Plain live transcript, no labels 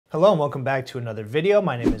Hello and welcome back to another video.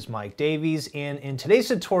 My name is Mike Davies, and in today's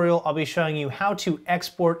tutorial I'll be showing you how to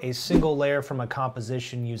export a single layer from a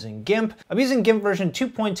composition using GIMP. I'm using GIMP version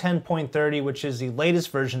 2.10.30, which is the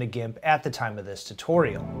latest version of GIMP at the time of this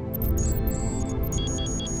tutorial.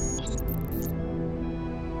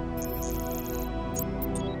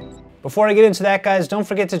 Before I get into that, guys, don't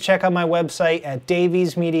forget to check out my website at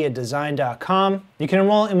daviesmediadesign.com. You can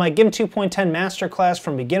enroll in my GIMP 2.10 Masterclass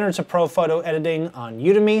from beginner to pro photo editing on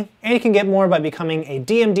Udemy, and you can get more by becoming a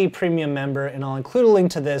DMD Premium member, and I'll include a link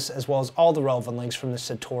to this as well as all the relevant links from this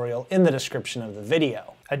tutorial in the description of the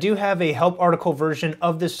video. I do have a help article version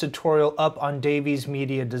of this tutorial up on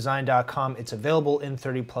daviesmediadesign.com. It's available in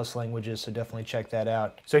 30+ languages, so definitely check that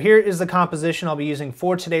out. So here is the composition I'll be using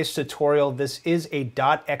for today's tutorial. This is a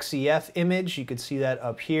 .xcf image. You can see that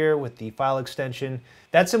up here with the file extension.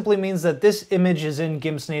 That simply means that this image is in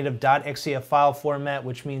GIMP's native .xcf file format,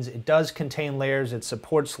 which means it does contain layers, it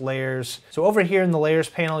supports layers. So over here in the layers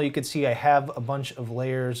panel, you can see I have a bunch of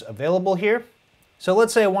layers available here. So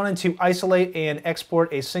let's say I wanted to isolate and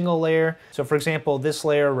export a single layer. So for example, this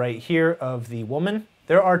layer right here of the woman.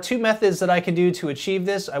 There are two methods that I can do to achieve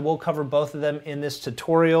this. I will cover both of them in this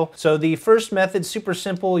tutorial. So the first method, super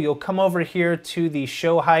simple. You'll come over here to the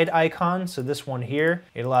show hide icon. So this one here,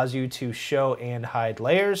 it allows you to show and hide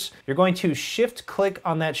layers. You're going to shift click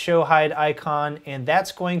on that show hide icon, and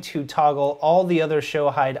that's going to toggle all the other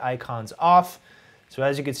show hide icons off. So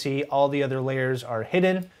as you can see, all the other layers are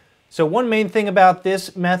hidden. So one main thing about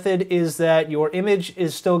this method is that your image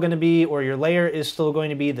is still going to be, or your layer is still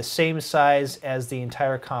going to be the same size as the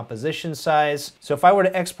entire composition size. So if I were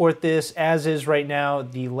to export this as is right now,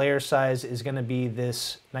 the layer size is going to be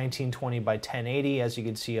this 1920 by 1080, as you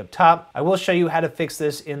can see up top. I will show you how to fix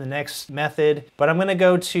this in the next method, but I'm going to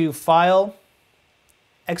go to File,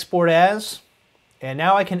 Export As, and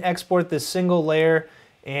now I can export this single layer.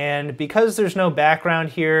 And because there's no background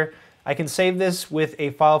here, I can save this with a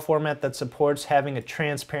file format that supports having a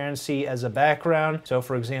transparency as a background. So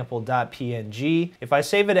for example, .png. If I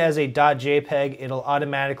save it as a .jpeg, it'll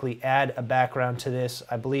automatically add a background to this.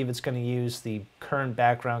 I believe it's going to use the current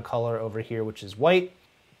background color over here, which is white.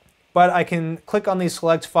 But I can click on the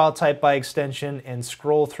select file type by extension and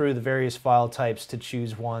scroll through the various file types to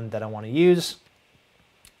choose one that I want to use.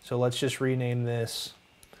 So let's just rename this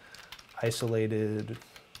isolated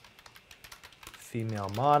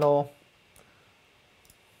female model.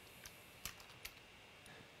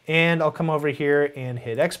 And I'll come over here and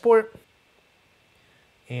hit export.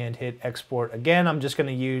 And hit export again. I'm just going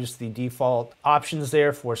to use the default options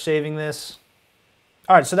there for saving this.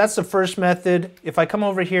 All right, so that's the first method. If I come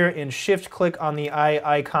over here and shift click on the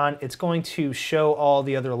eye icon, it's going to show all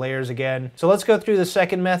the other layers again. So let's go through the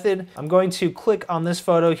second method. I'm going to click on this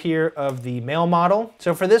photo here of the male model.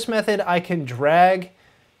 So for this method, I can drag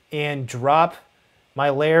and drop my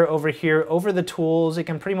layer over here over the tools. It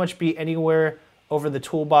can pretty much be anywhere over the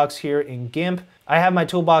toolbox here in GIMP. I have my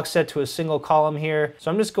toolbox set to a single column here. So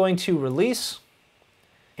I'm just going to release,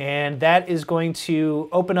 and that is going to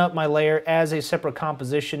open up my layer as a separate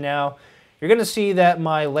composition now. You're going to see that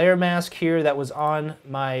my layer mask here that was on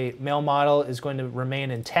my male model is going to remain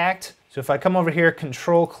intact. So if I come over here,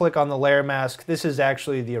 control click on the layer mask, this is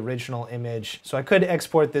actually the original image. So I could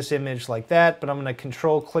export this image like that, but I'm going to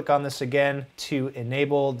control click on this again to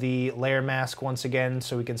enable the layer mask once again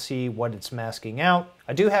so we can see what it's masking out.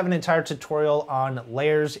 I do have an entire tutorial on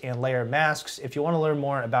layers and layer masks if you want to learn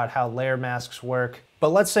more about how layer masks work. But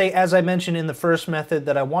let's say, as I mentioned in the first method,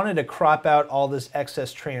 that I wanted to crop out all this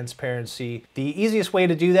excess transparency. The easiest way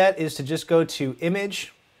to do that is to just go to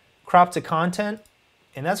Image, Crop to Content,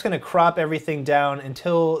 and that's going to crop everything down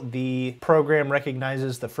until the program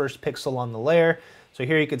recognizes the first pixel on the layer. So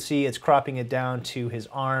here you can see it's cropping it down to his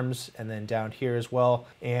arms and then down here as well.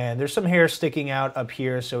 And there's some hair sticking out up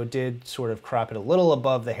here, so it did sort of crop it a little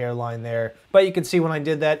above the hairline there. But you can see when I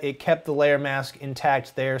did that, it kept the layer mask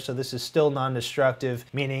intact there. So this is still non-destructive,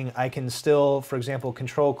 meaning I can still, for example,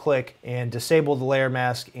 control click and disable the layer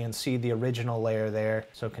mask and see the original layer there.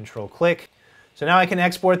 So control click. So now I can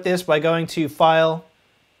export this by going to File,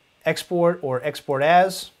 Export, or Export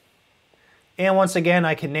As. And once again,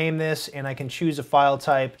 I can name this and I can choose a file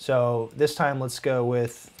type. So this time let's go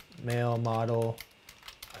with male model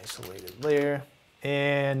isolated layer.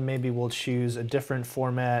 And maybe we'll choose a different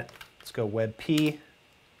format. Let's go WebP.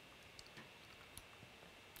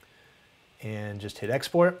 And just hit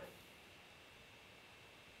export.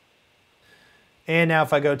 And now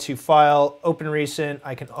if I go to File, Open Recent,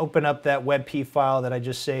 I can open up that WebP file that I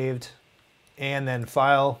just saved. And then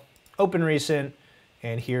File, Open Recent,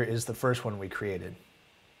 and here is the first one we created.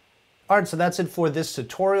 Alright, so that's it for this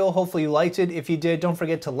tutorial. Hopefully you liked it. If you did, don't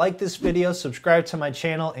forget to like this video, subscribe to my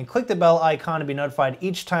channel, and click the bell icon to be notified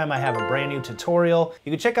each time I have a brand new tutorial.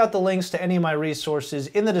 You can check out the links to any of my resources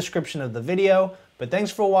in the description of the video. But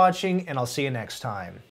thanks for watching, and I'll see you next time.